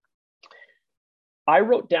 I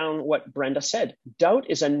wrote down what Brenda said. Doubt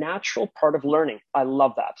is a natural part of learning. I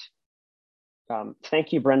love that.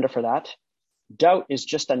 Thank you, Brenda, for that. Doubt is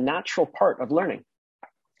just a natural part of learning.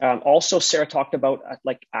 Also, Sarah talked about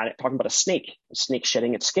talking about a snake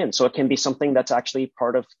shedding its skin. So it can be something that's actually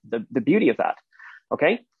part of the beauty of that.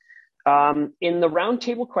 Okay. In the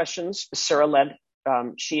roundtable questions, Sarah led.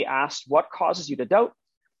 She asked, "What causes you to doubt?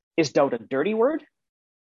 Is doubt a dirty word?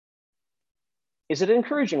 Is it an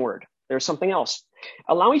encouraging word? There's something else."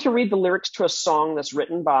 Allow me to read the lyrics to a song that's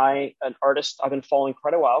written by an artist I've been following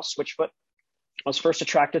quite a while, Switchfoot. I was first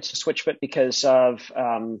attracted to Switchfoot because of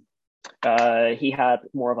he had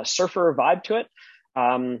more of a surfer vibe to it.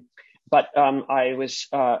 But I was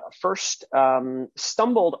first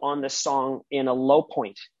stumbled on this song in a low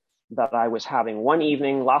point that I was having one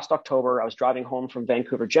evening last October. I was driving home from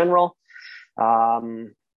Vancouver General.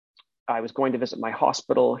 I was going to visit my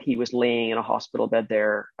hospital. He was laying in a hospital bed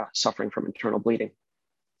there, suffering from internal bleeding.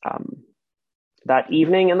 That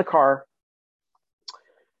evening in the car,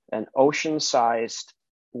 an ocean-sized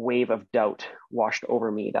wave of doubt washed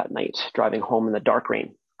over me that night, driving home in the dark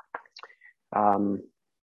rain. So I'm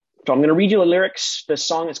going to read you the lyrics. This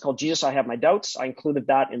song is called Jesus, I Have My Doubts. I included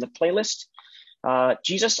that in the playlist.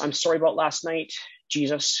 Jesus, I'm sorry about last night.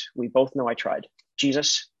 Jesus, we both know I tried.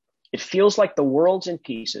 Jesus, it feels like the world's in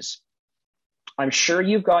pieces. I'm sure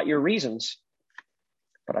you've got your reasons,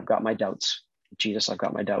 but I've got my doubts. Jesus, I've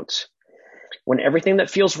got my doubts. When everything that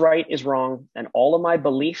feels right is wrong and all of my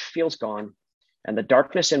belief feels gone and the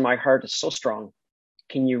darkness in my heart is so strong,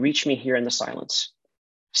 can you reach me here in the silence?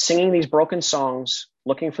 Singing these broken songs,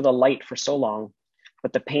 looking for the light for so long,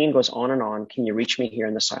 but the pain goes on and on. Can you reach me here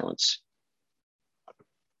in the silence?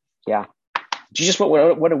 Yeah. Jesus,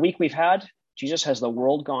 what a week we've had. Jesus, has the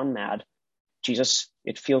world gone mad? Jesus,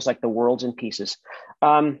 it feels like the world's in pieces.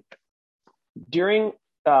 During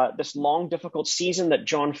this long, difficult season that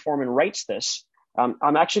John Foreman writes this,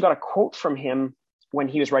 I'm actually got a quote from him when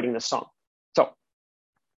he was writing this song. So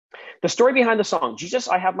the story behind the song, Jesus,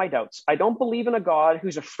 I have my doubts. I don't believe in a God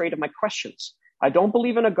who's afraid of my questions. I don't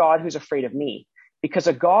believe in a God who's afraid of me, because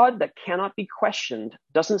a God that cannot be questioned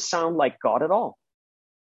doesn't sound like God at all.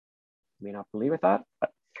 You may not believe with that,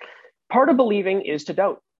 but part of believing is to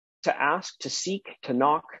doubt, to ask, to seek, to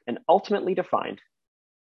knock, and ultimately to find.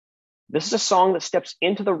 This is a song that steps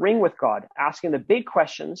into the ring with God, asking the big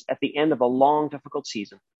questions at the end of a long, difficult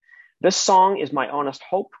season. This song is my honest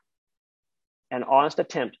hope and honest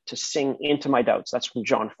attempt to sing into my doubts. That's from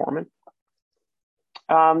John Foreman.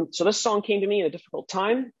 So this song came to me in a difficult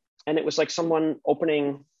time, and it was like someone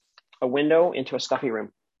opening a window into a stuffy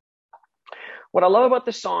room. What I love about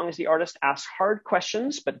this song is the artist asks hard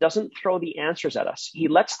questions, but doesn't throw the answers at us. He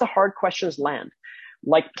lets the hard questions land,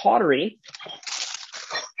 like pottery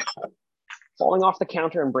falling off the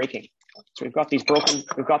counter and breaking. So we've got these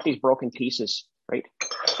broken pieces, right?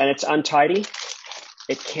 And it's untidy.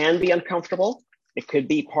 It can be uncomfortable. It could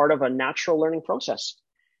be part of a natural learning process.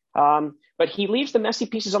 But he leaves the messy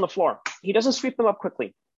pieces on the floor. He doesn't sweep them up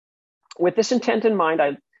quickly. With this intent in mind,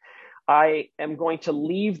 I am going to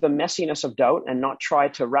leave the messiness of doubt and not try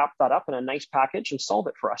to wrap that up in a nice package and solve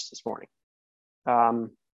it for us this morning.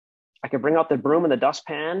 I can bring out the broom and the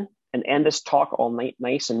dustpan and end this talk all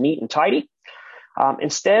nice and neat and tidy.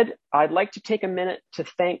 Instead, I'd like to take a minute to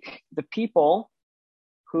thank the people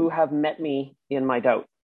who have met me in my doubt.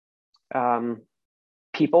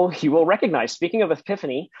 People you will recognize. Speaking of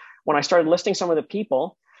Epiphany, when I started listing some of the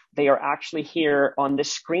people, they are actually here on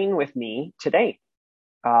this screen with me today.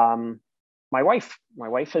 My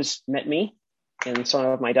wife has met me in some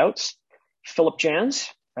of my doubts. Philip Jans,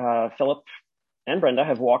 Philip and Brenda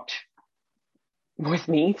have walked with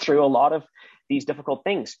me through a lot of these difficult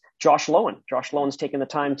things. Josh Lowen's taken the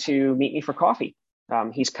time to meet me for coffee.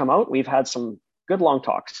 He's come out. We've had some good long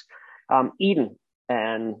talks. Eden,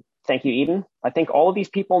 and thank you, Eden. I think all of these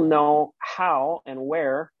people know how and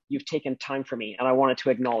where you've taken time for me, and I wanted to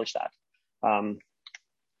acknowledge that.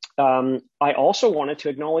 I also wanted to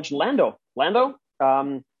acknowledge Lando. Lando,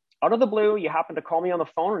 out of the blue, you happened to call me on the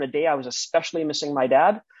phone on a day I was especially missing my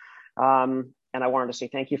dad, and I wanted to say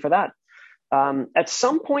thank you for that. At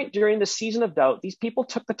some point during the season of doubt, these people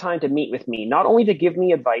took the time to meet with me, not only to give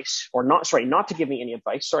me advice, not to give me any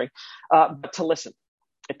advice, but to listen.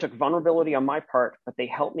 It took vulnerability on my part, but they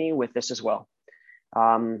helped me with this as well.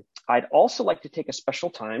 I'd also like to take a special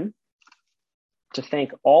time to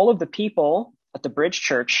thank all of the people at the Bridge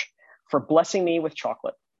Church for blessing me with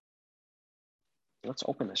chocolate. Let's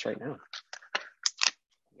open this right now.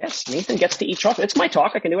 Yes, Nathan gets to eat chocolate. It's my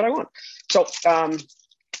talk. I can do what I want. So if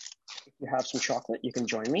you have some chocolate, you can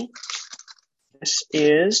join me. This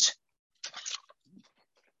is,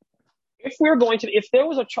 if there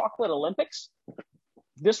was a chocolate Olympics,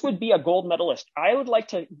 this would be a gold medalist. I would like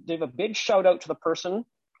to give a big shout out to the person,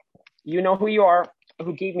 you know who you are,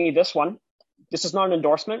 who gave me this one. This is not an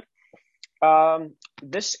endorsement.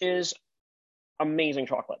 This is amazing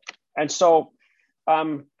chocolate. And so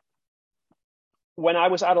when I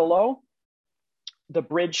was at a low, the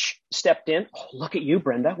Bridge stepped in. Oh, look at you,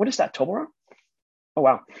 Brenda. What is that, Toblerone? Oh,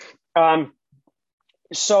 wow.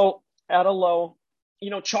 So at a low,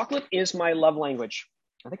 chocolate is my love language.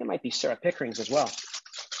 I think it might be Sarah Pickering's as well.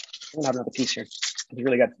 I'm going to have another piece here. It'll be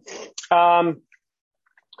really good.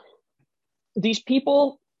 These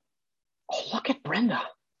people, oh, look at Brenda.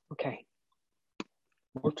 Okay.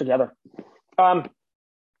 Work together.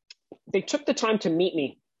 They took the time to meet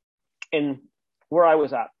me in where I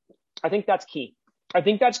was at. I think that's key. I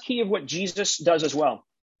think that's key of what Jesus does as well.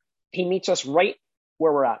 He meets us right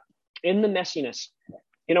where we're at, in the messiness.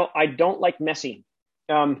 I don't like messy.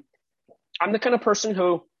 I'm the kind of person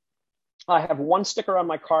who, I have one sticker on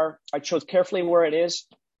my car. I chose carefully where it is.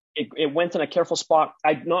 It went in a careful spot.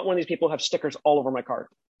 I'm not one of these people who have stickers all over my car.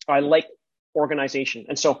 I like organization.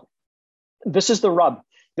 And so this is the rub.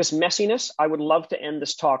 This messiness, I would love to end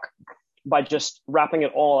this talk by just wrapping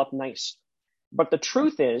it all up nice. But the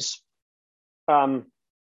truth is,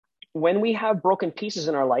 when we have broken pieces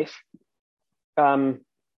in our life,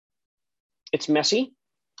 it's messy.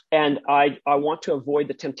 And I want to avoid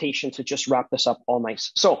the temptation to just wrap this up all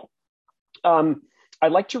nice. So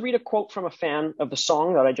I'd like to read a quote from a fan of the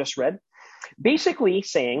song that I just read, basically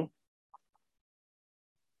saying,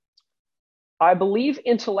 I believe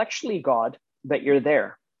intellectually, God, that you're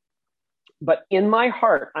there. But in my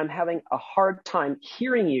heart, I'm having a hard time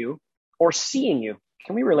hearing you or seeing you.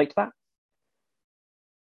 Can we relate to that?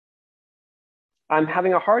 I'm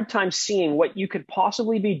having a hard time seeing what you could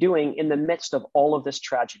possibly be doing in the midst of all of this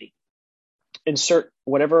tragedy. Insert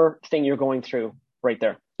whatever thing you're going through right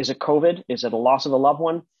there. Is it COVID? Is it a loss of a loved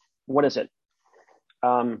one? What is it?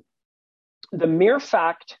 The mere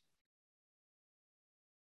fact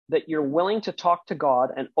that you're willing to talk to God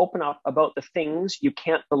and open up about the things you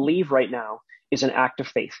can't believe right now is an act of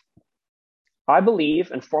faith. I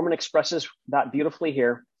believe, and Foreman expresses that beautifully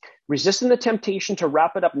here, resisting the temptation to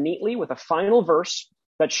wrap it up neatly with a final verse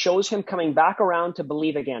that shows him coming back around to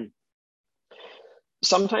believe again.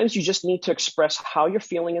 Sometimes you just need to express how you're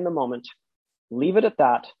feeling in the moment, leave it at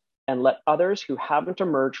that, and let others who haven't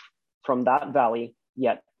emerged from that valley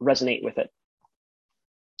yet resonate with it.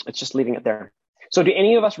 It's just leaving it there. So do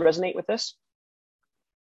any of us resonate with this?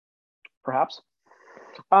 Perhaps.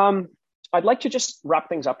 I'd like to just wrap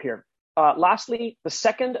things up here. Lastly, the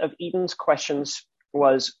second of Eden's questions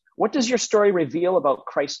was, what does your story reveal about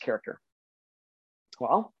Christ's character?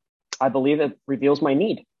 Well, I believe it reveals my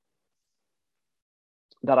need,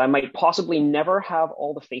 that I might possibly never have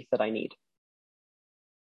all the faith that I need.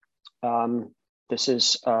 I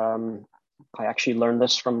actually learned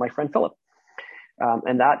this from my friend Philip.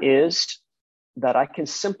 And that is that I can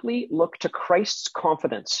simply look to Christ's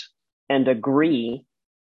confidence and agree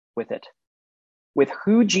with it, with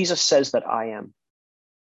who Jesus says that I am,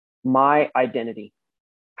 my identity.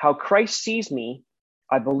 How Christ sees me,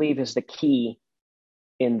 I believe, is the key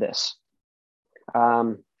in this.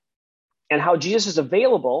 and how Jesus is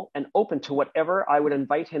available and open to whatever I would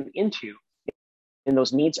invite him into in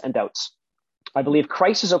those needs and doubts. I believe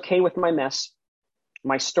Christ is okay with my mess.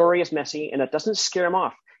 My story is messy, and it doesn't scare him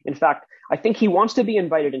off. In fact, I think he wants to be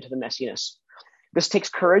invited into the messiness. This takes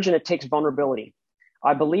courage and it takes vulnerability.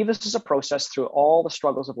 I believe this is a process through all the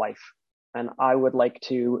struggles of life, and I would like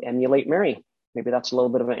to emulate Mary. Maybe that's a little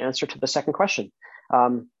bit of an answer to the second question.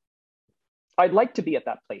 I'd like to be at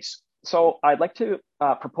that place. So I'd like to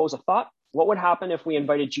propose a thought. What would happen if we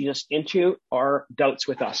invited Jesus into our doubts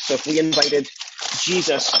with us? So if we invited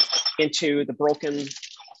Jesus into the broken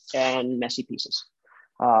and messy pieces.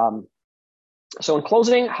 So in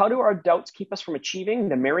closing, how do our doubts keep us from achieving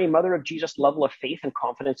the Mary, Mother of Jesus level of faith and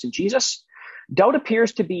confidence in Jesus? Doubt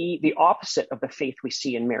appears to be the opposite of the faith we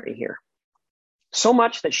see in Mary here. So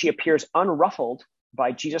much that she appears unruffled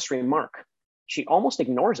by Jesus' remark. She almost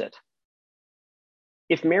ignores it.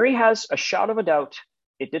 If Mary has a shadow of a doubt,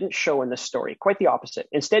 it didn't show in this story. Quite the opposite.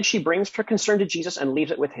 Instead, she brings her concern to Jesus and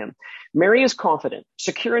leaves it with him. Mary is confident,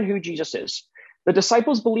 secure in who Jesus is. The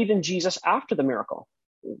disciples believed in Jesus after the miracle,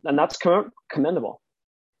 and that's commendable.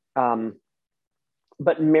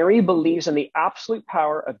 But Mary believes in the absolute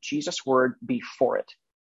power of Jesus' word before it.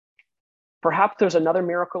 Perhaps there's another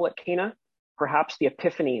miracle at Cana. Perhaps the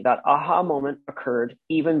epiphany, that aha moment, occurred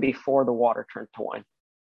even before the water turned to wine.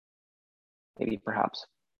 Maybe, perhaps.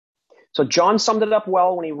 So John summed it up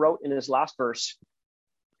well when he wrote in his last verse,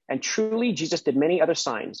 and truly Jesus did many other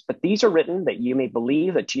signs, but these are written that you may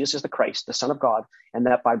believe that Jesus is the Christ, the Son of God, and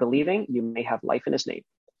that by believing you may have life in his name.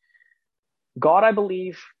 God, I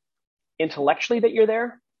believe intellectually that you're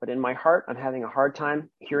there, but in my heart, I'm having a hard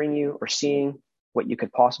time hearing you or seeing what you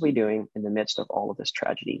could possibly be doing in the midst of all of this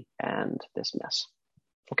tragedy and this mess.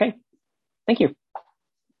 Okay, thank you.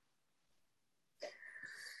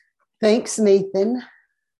 Thanks, Nathan.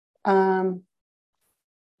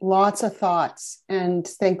 Lots of thoughts, and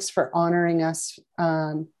thanks for honoring us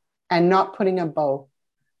and not putting a bow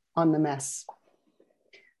on the mess.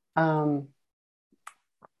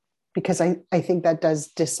 Because I think that does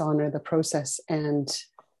dishonor the process and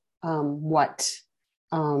what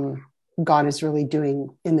God is really doing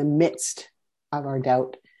in the midst of our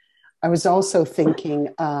doubt. I was also thinking,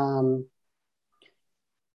 I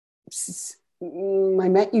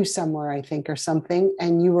met you somewhere, I think, or something,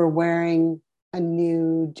 and you were wearing a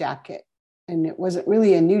new jacket. And it wasn't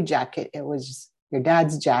really a new jacket. It was your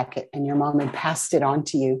dad's jacket, and your mom had passed it on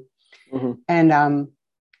to you. Mm-hmm. And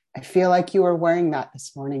I feel like you were wearing that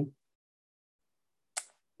this morning.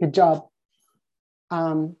 Good job.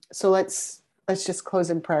 So let's just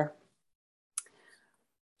close in prayer.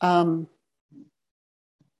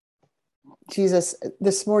 Jesus,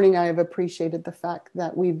 this morning I have appreciated the fact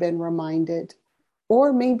that we've been reminded,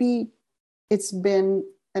 or maybe it's been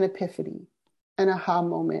an epiphany, an aha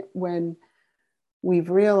moment when we've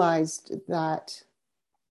realized that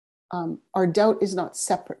our doubt is not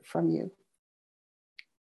separate from you,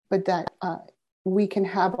 but that we can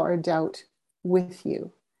have our doubt with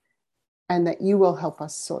you, and that you will help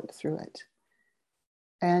us sort through it.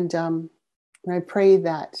 And I pray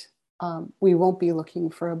that we won't be looking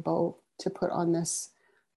for a bow to put on this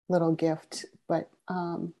little gift, but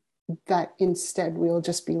that instead we'll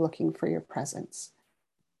just be looking for your presence.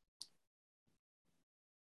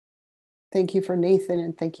 Thank you for Nathan,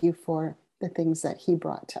 and thank you for the things that he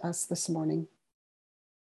brought to us this morning,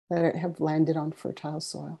 that have landed on fertile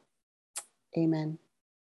soil. Amen.